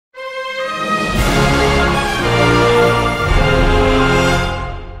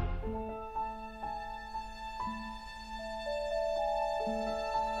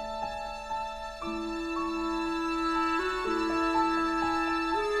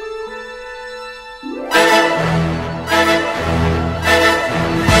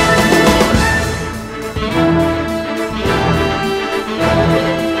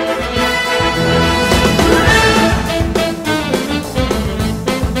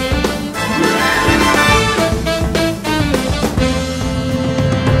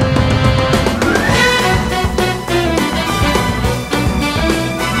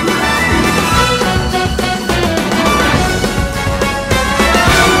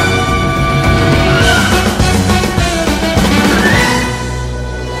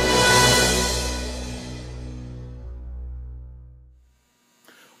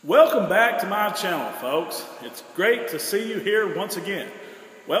my channel, folks. It's great to see you here once again.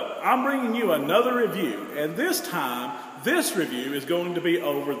 Well, I'm bringing you another review, and this time, this review is going to be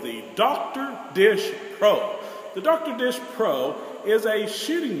over the Dr. Dish Pro. The Dr. Dish Pro is a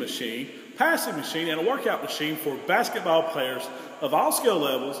shooting machine, passing machine, and a workout machine for basketball players of all skill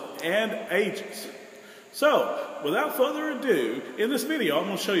levels and ages. So, without further ado, in this video, I'm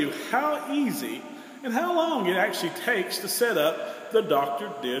going to show you how easy and how long it actually takes to set up the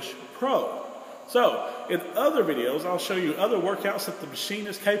Dr. Dish Pro. So, in other videos, I'll show you other workouts that the machine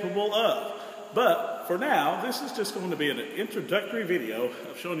is capable of. But for now, this is just going to be an introductory video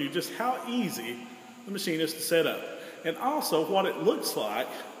of showing you just how easy the machine is to set up. And also what it looks like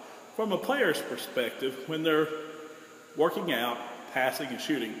from a player's perspective when they're working out, passing, and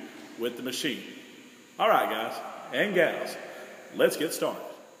shooting with the machine. All right, guys and gals, let's get started.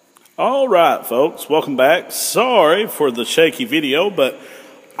 All right, folks, welcome back. Sorry for the shaky video, but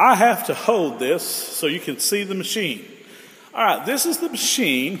I have to hold this so you can see the machine. All right, this is the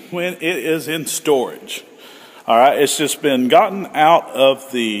machine when it is in storage. All right, it's just been gotten out of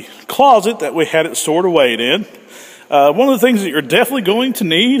the closet that we had it stored away in. One of the things that you're definitely going to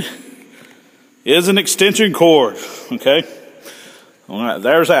need is an extension cord, okay? All right,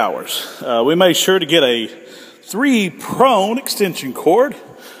 there's ours. We made sure to get a 3-prong extension cord,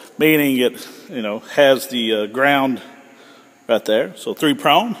 meaning it, has the ground right there. So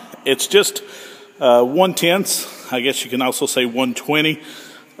 3-prong. It's just 1/10, I guess you can also say 120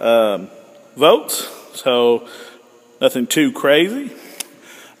 volts. So nothing too crazy.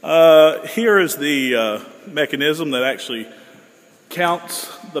 Here is the mechanism that actually counts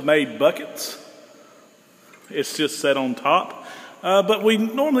the made buckets. It's just set on top. But we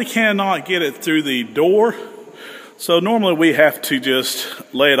normally cannot get it through the door. So normally we have to just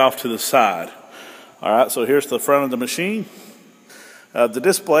lay it off to the side. All right, so here's the front of the machine. The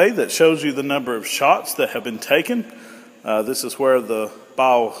display that shows you the number of shots that have been taken. This is where the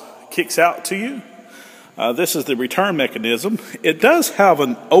ball kicks out to you. This is the return mechanism. It does have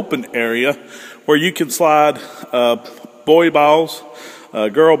an open area where you can slide boy balls,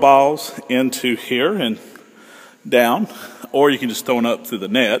 girl balls into here and down, or you can just throw it up through the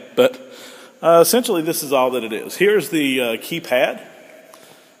net. But essentially, this is all that it is. Here's the keypad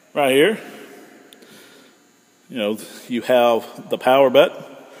right here. You have the power button,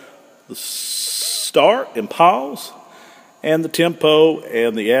 the start and pause, and the tempo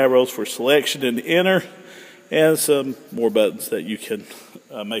and the arrows for selection and enter, and some more buttons that you can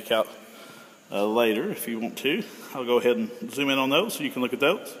make out later if you want to. I'll go ahead and zoom in on those so you can look at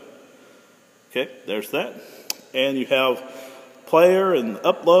those. Okay, there's that. And you have player and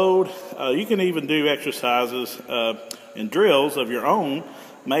upload. You can even do exercises and drills of your own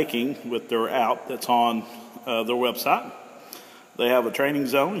making with their app that's on their website. They have a training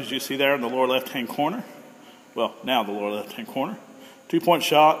zone, as you see there in the lower left-hand corner. Well, now the lower left-hand corner. 2-point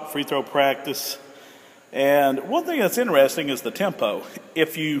shot, free throw practice. And one thing that's interesting is the tempo.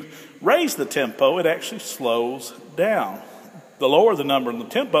 If you raise the tempo, it actually slows down. The lower the number in the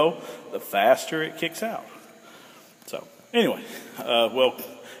tempo, the faster it kicks out. So, anyway,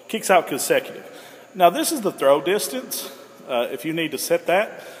 kicks out consecutive. Now, this is the throw distance. If you need to set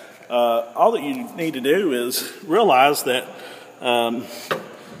that, all that you need to do is realize that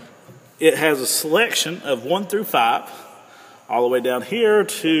it has a selection of 1 through 5, all the way down here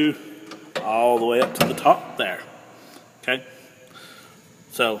to all the way up to the top there. Okay?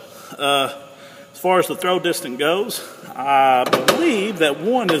 So, as far as the throw distance goes, I believe that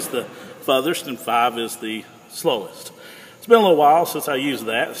 1 is the furthest and 5 is the slowest. It's been a little while since I used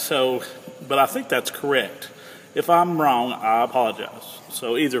that, but I think that's correct. If I'm wrong, I apologize.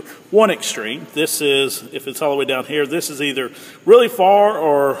 So either one extreme, this is, if it's all the way down here, this is either really far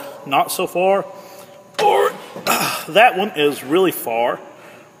or not so far, or that one is really far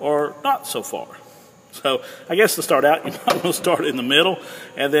or not so far. So I guess to start out, you might want to start in the middle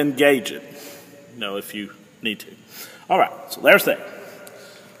and then gauge it, if you need to. All right, so there's that.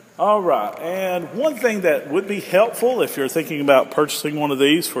 All right, and one thing that would be helpful if you're thinking about purchasing one of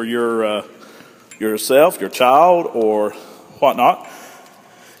these for yourself, your child, or whatnot,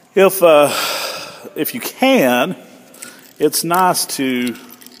 if you can, it's nice to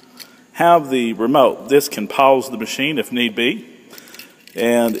have the remote. This can pause the machine if need be,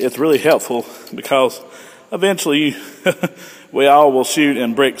 and it's really helpful because eventually we all will shoot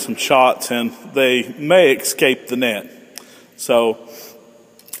and break some shots, and they may escape the net. So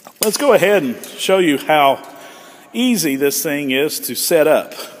let's go ahead and show you how easy this thing is to set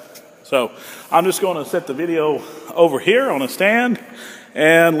up. So I'm just going to set the video over here on a stand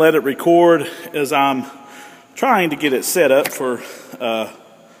and let it record as I'm trying to get it set up for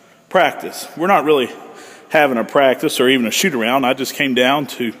practice. We're not really having a practice or even a shoot around. I just came down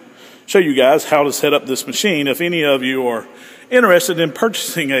to show you guys how to set up this machine if any of you are interested in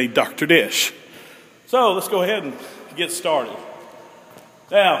purchasing a Dr. Dish. So let's go ahead and get started.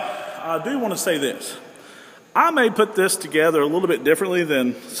 Now, I do want to say this. I may put this together a little bit differently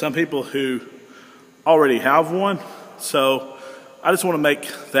than some people who already have one. So I just want to make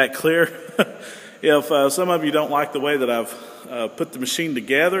that clear. If some of you don't like the way that I've put the machine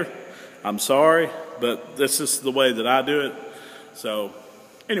together, I'm sorry, but this is the way that I do it. So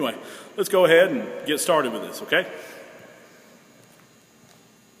anyway, let's go ahead and get started with this, okay?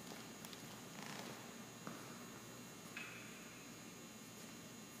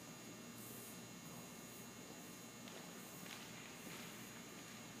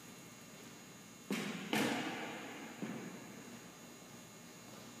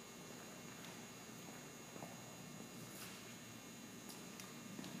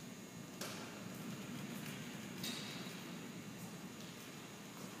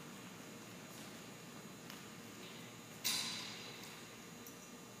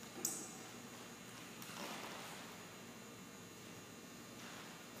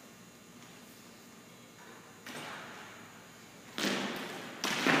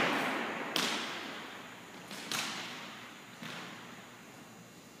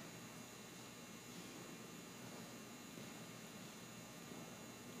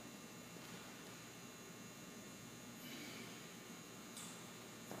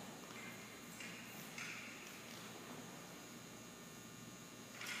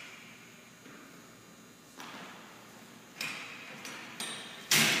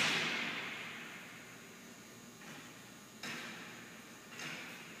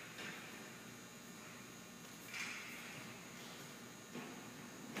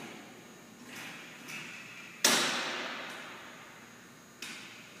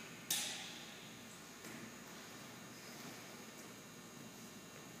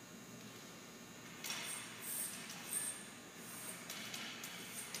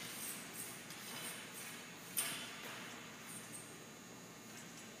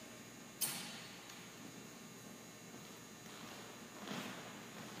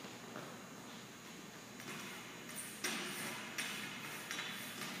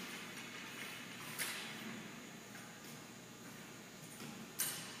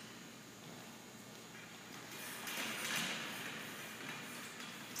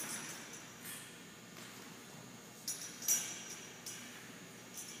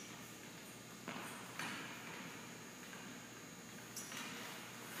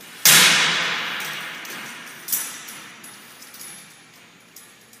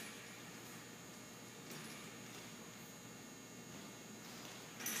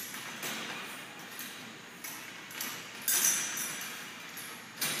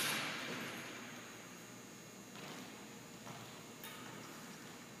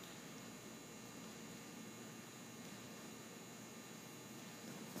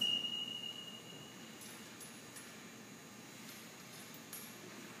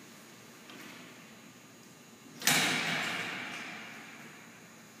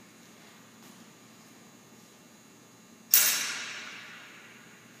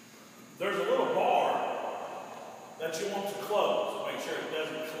 There's a little bar that you want to close to make sure it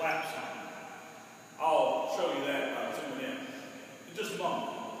doesn't collapse on you. I'll show you that by zooming in just a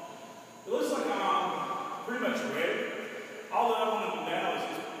moment. It looks like I'm pretty much ready. All that I want to do now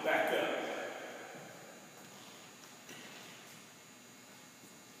is just back up.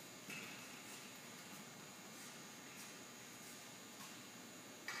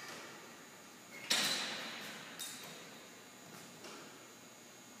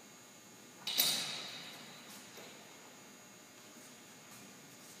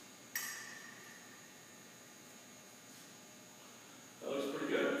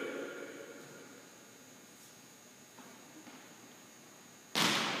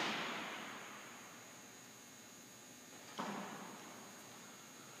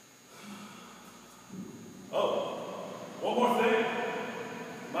 Oh, one more thing.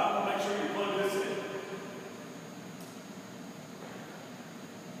 You might want to make sure you plug this in.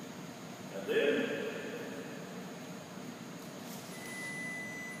 And then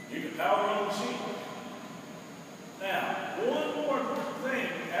you can power on the machine. Now, one more thing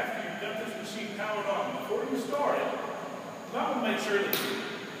after you've got this machine powered on, before you start it, you might want to make sure that you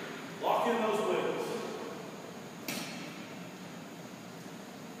lock in those wheels.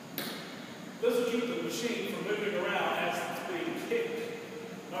 This will keep the machine from moving around as it's being kicked.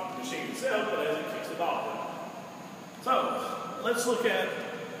 Not the machine itself, but as it kicks it off. So, let's look at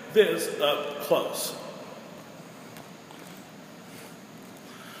this up close.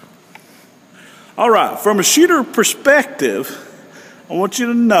 All right, from a shooter perspective, I want you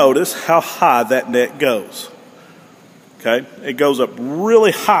to notice how high that net goes. Okay, it goes up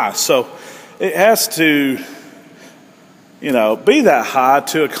really high, so it has to, be that high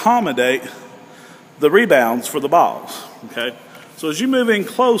to accommodate the rebounds for the balls. Okay, so as you move in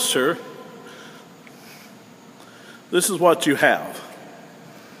closer, this is what you have.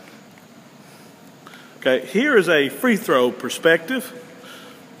 Okay, here is a free throw perspective.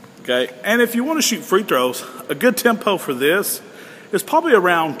 Okay, and if you want to shoot free throws, a good tempo for this is probably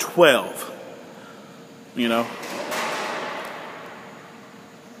around 12.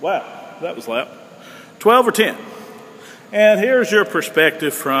 Wow, that was loud. 12 or 10. And here's your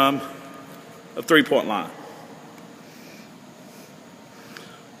perspective from a three-point line.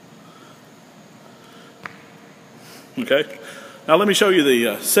 Okay, now let me show you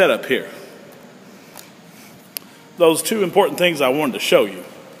the setup here. Those two important things I wanted to show you.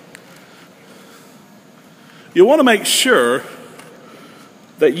 You want to make sure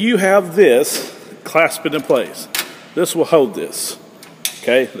that you have this clasped in place. This will hold this.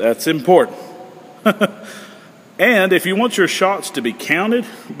 Okay, that's important. And if you want your shots to be counted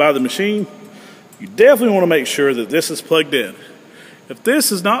by the machine, you definitely want to make sure that this is plugged in. If this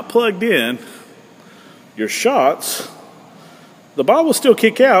is not plugged in, your shots, the ball will still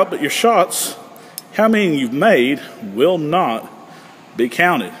kick out, but your shots, how many you've made, will not be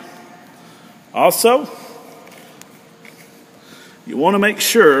counted. Also, you want to make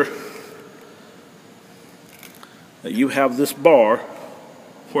sure that you have this bar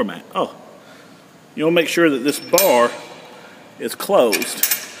format. You want to make sure that this bar is closed.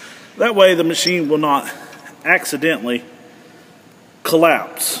 That way the machine will not accidentally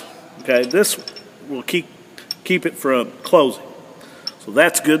collapse. Okay, this will keep it from closing. So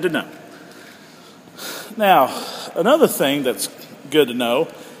that's good to know. Now, another thing that's good to know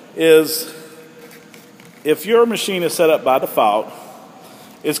is if your machine is set up by default,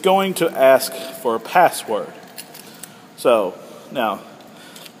 it's going to ask for a password. So, now,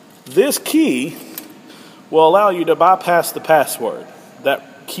 this key will allow you to bypass the password,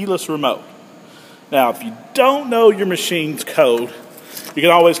 that keyless remote. Now, if you don't know your machine's code, you can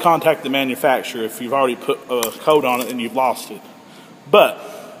always contact the manufacturer if you've already put a code on it and you've lost it. But,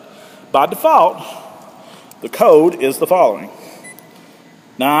 by default, the code is the following.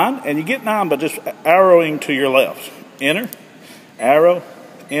 9, and you get 9 by just arrowing to your left. Enter, arrow,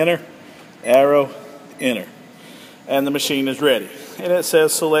 enter, arrow, enter. And the machine is ready. And it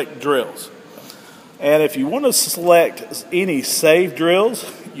says select drills. And if you want to select any saved drills,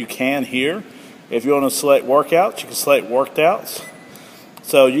 you can here. If you want to select workouts, you can select workouts.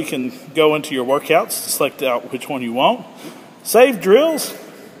 So you can go into your workouts, select out which one you want. Save drills,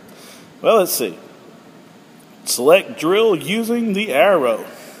 well, let's see. Select drill using the arrow.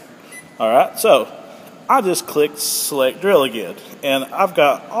 Alright, so I just clicked select drill again. And I've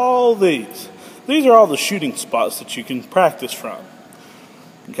got all these. These are all the shooting spots that you can practice from.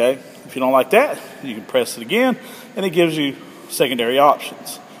 Okay, if you don't like that, you can press it again, and it gives you secondary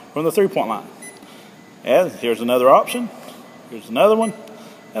options from the three-point line. And here's another option, here's another one,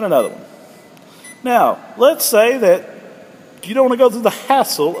 and another one. Now, let's say that you don't want to go through the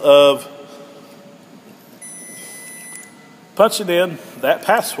hassle of punching in that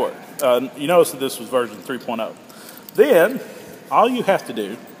password. You notice that this was version 3.0. Then, all you have to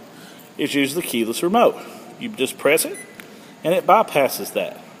do is use the keyless remote. You just press it, and it bypasses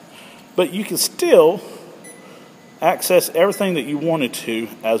that. But you can still access everything that you wanted to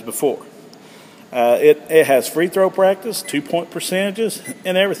as before. It has free throw practice, 2-point percentages,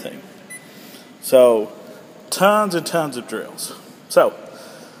 and everything. So, tons and tons of drills. So,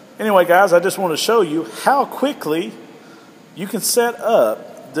 anyway, guys, I just want to show you how quickly you can set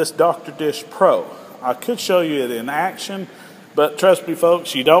up this Dr. Dish Pro. I could show you it in action, but trust me,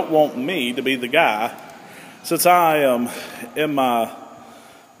 folks, you don't want me to be the guy. Since I am in my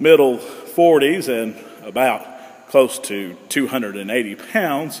middle 40s and about close to 280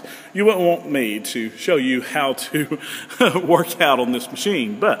 pounds, you wouldn't want me to show you how to work out on this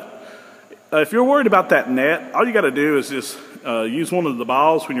machine. But if you're worried about that net, all you got to do is just use one of the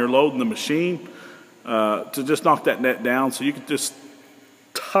balls when you're loading the machine to just knock that net down. So you can just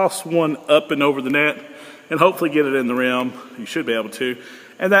toss one up and over the net and hopefully get it in the rim. You should be able to.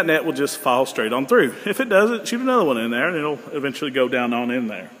 And that net will just fall straight on through. If it doesn't, shoot another one in there and it'll eventually go down on in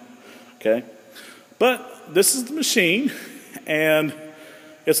there. Okay? But this is the machine, and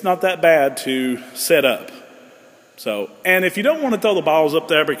it's not that bad to set up. So, and if you don't want to throw the balls up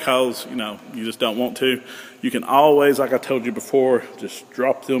there because, you just don't want to, you can always, like I told you before, just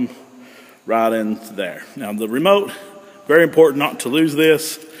drop them right in there. Now, the remote, very important not to lose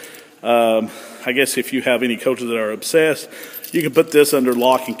this. I guess if you have any coaches that are obsessed, you can put this under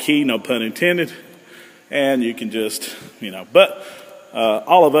lock and key, no pun intended, and you can just, but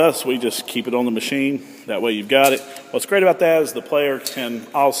all of us, we just keep it on the machine. That way you've got it. What's great about that is the player can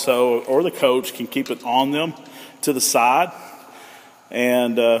also, or the coach can keep it on them to the side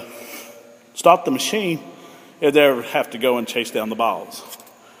and stop the machine if they ever have to go and chase down the balls.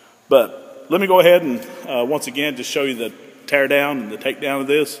 But let me go ahead and once again just show you the tear down and the takedown of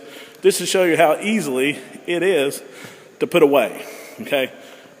this. This to show you how easily it is to put away, okay?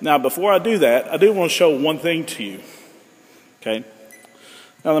 Now, before I do that, I do want to show one thing to you, okay?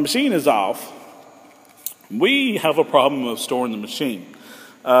 Now, the machine is off. We have a problem of storing the machine.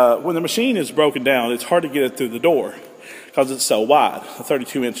 When the machine is broken down, it's hard to get it through the door because it's so wide, a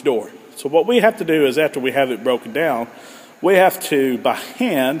 32-inch door. So what we have to do is after we have it broken down, we have to, by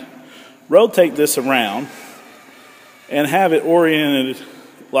hand, rotate this around and have it oriented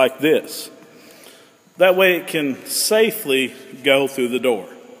like this. That way it can safely go through the door.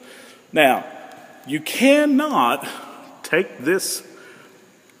 Now, you cannot take this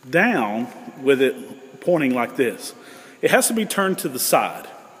down with it pointing like this. It has to be turned to the side.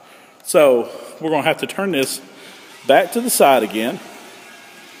 So we're going to have to turn this back to the side again.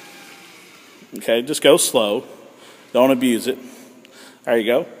 Okay, just go slow. Don't abuse it. There you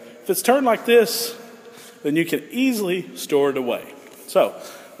go. If it's turned like this, then you can easily store it away. So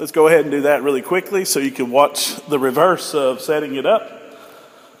let's go ahead and do that really quickly so you can watch the reverse of setting it up.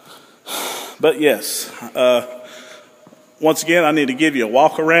 But yes, once again, I need to give you a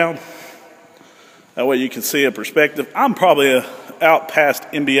walk around. That way you can see a perspective. I'm probably out past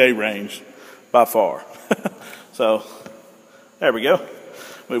NBA range by far. So there we go.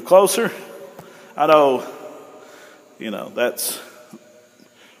 Move closer. I know, that's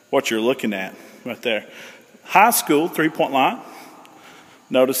what you're looking at right there. High school, three-point line.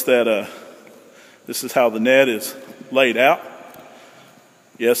 Notice that this is how the net is laid out.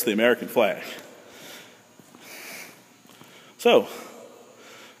 Yes, the American flag. So,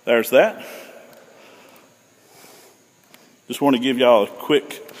 there's that. Just want to give y'all a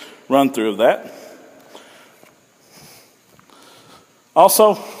quick run through of that.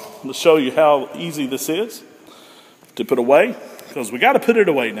 Also, to show you how easy this is to put away, because we got to put it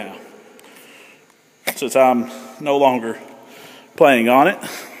away now, since I'm no longer playing on it.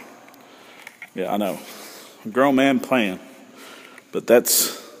 Yeah, I know, a grown man playing, but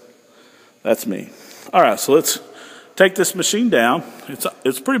that's me. All right, so let's take this machine down.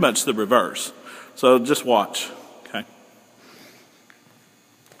 It's pretty much the reverse, so just watch. Okay.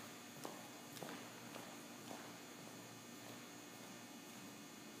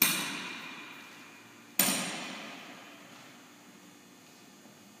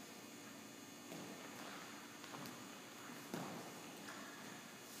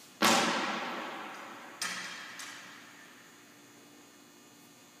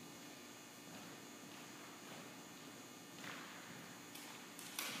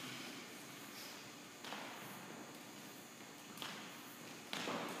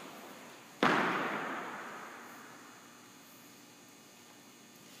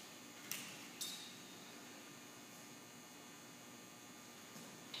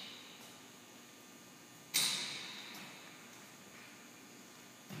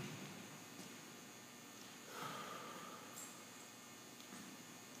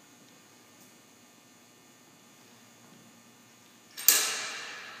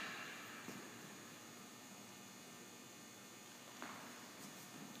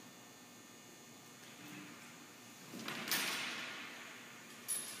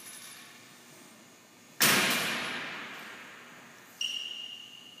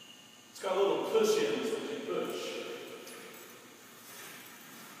 It's got little push-ins that you push.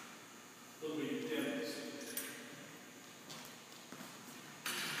 Little bitty dents.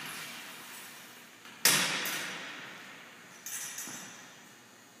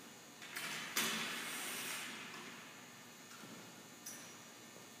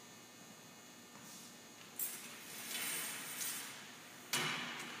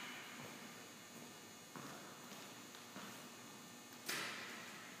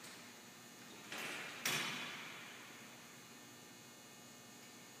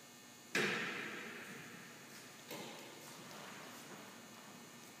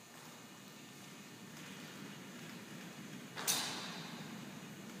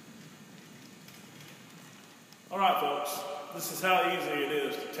 All right, folks, this is how easy it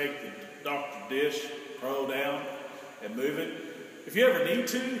is to take the Dr. Dish Pro down and move it. If you ever need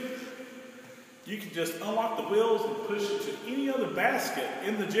to, you can just unlock the wheels and push it to any other basket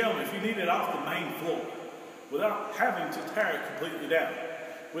in the gym if you need it off the main floor without having to tear it completely down,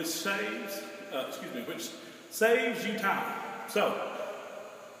 which saves which saves you time. So,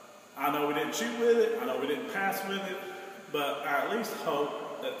 I know we didn't shoot with it, I know we didn't pass with it, but I at least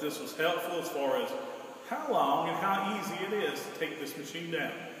hope that this was helpful as far as how long and how easy it is to take this machine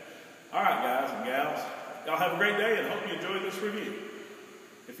down. All right, guys and gals, y'all have a great day and hope you enjoyed this review.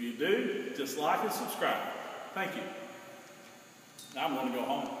 If you do, just like and subscribe. Thank you. Now I'm going to go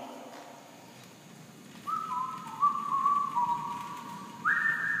home.